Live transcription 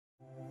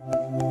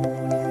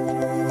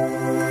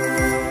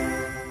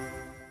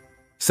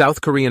South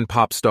Korean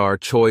pop star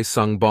Choi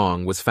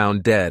Sung-bong was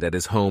found dead at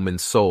his home in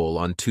Seoul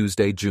on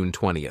Tuesday, June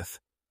 20th.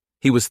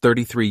 He was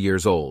 33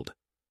 years old.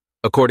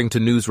 According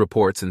to news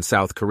reports in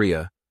South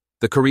Korea,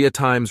 the Korea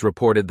Times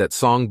reported that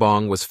Song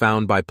Bong was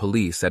found by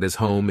police at his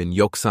home in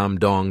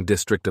Yeoksam-dong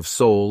district of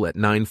Seoul at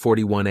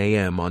 9:41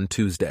 a.m. on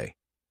Tuesday.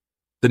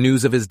 The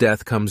news of his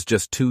death comes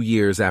just 2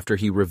 years after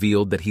he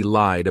revealed that he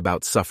lied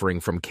about suffering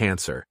from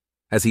cancer,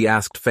 as he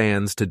asked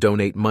fans to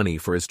donate money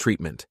for his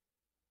treatment.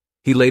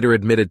 He later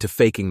admitted to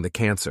faking the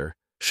cancer,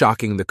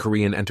 shocking the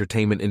Korean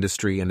entertainment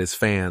industry and his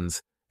fans,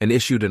 and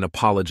issued an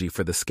apology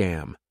for the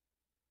scam.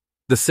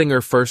 The singer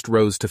first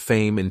rose to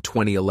fame in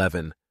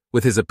 2011,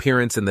 with his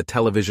appearance in the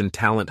television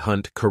talent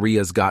hunt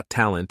Korea's Got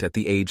Talent at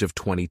the age of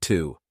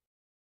 22.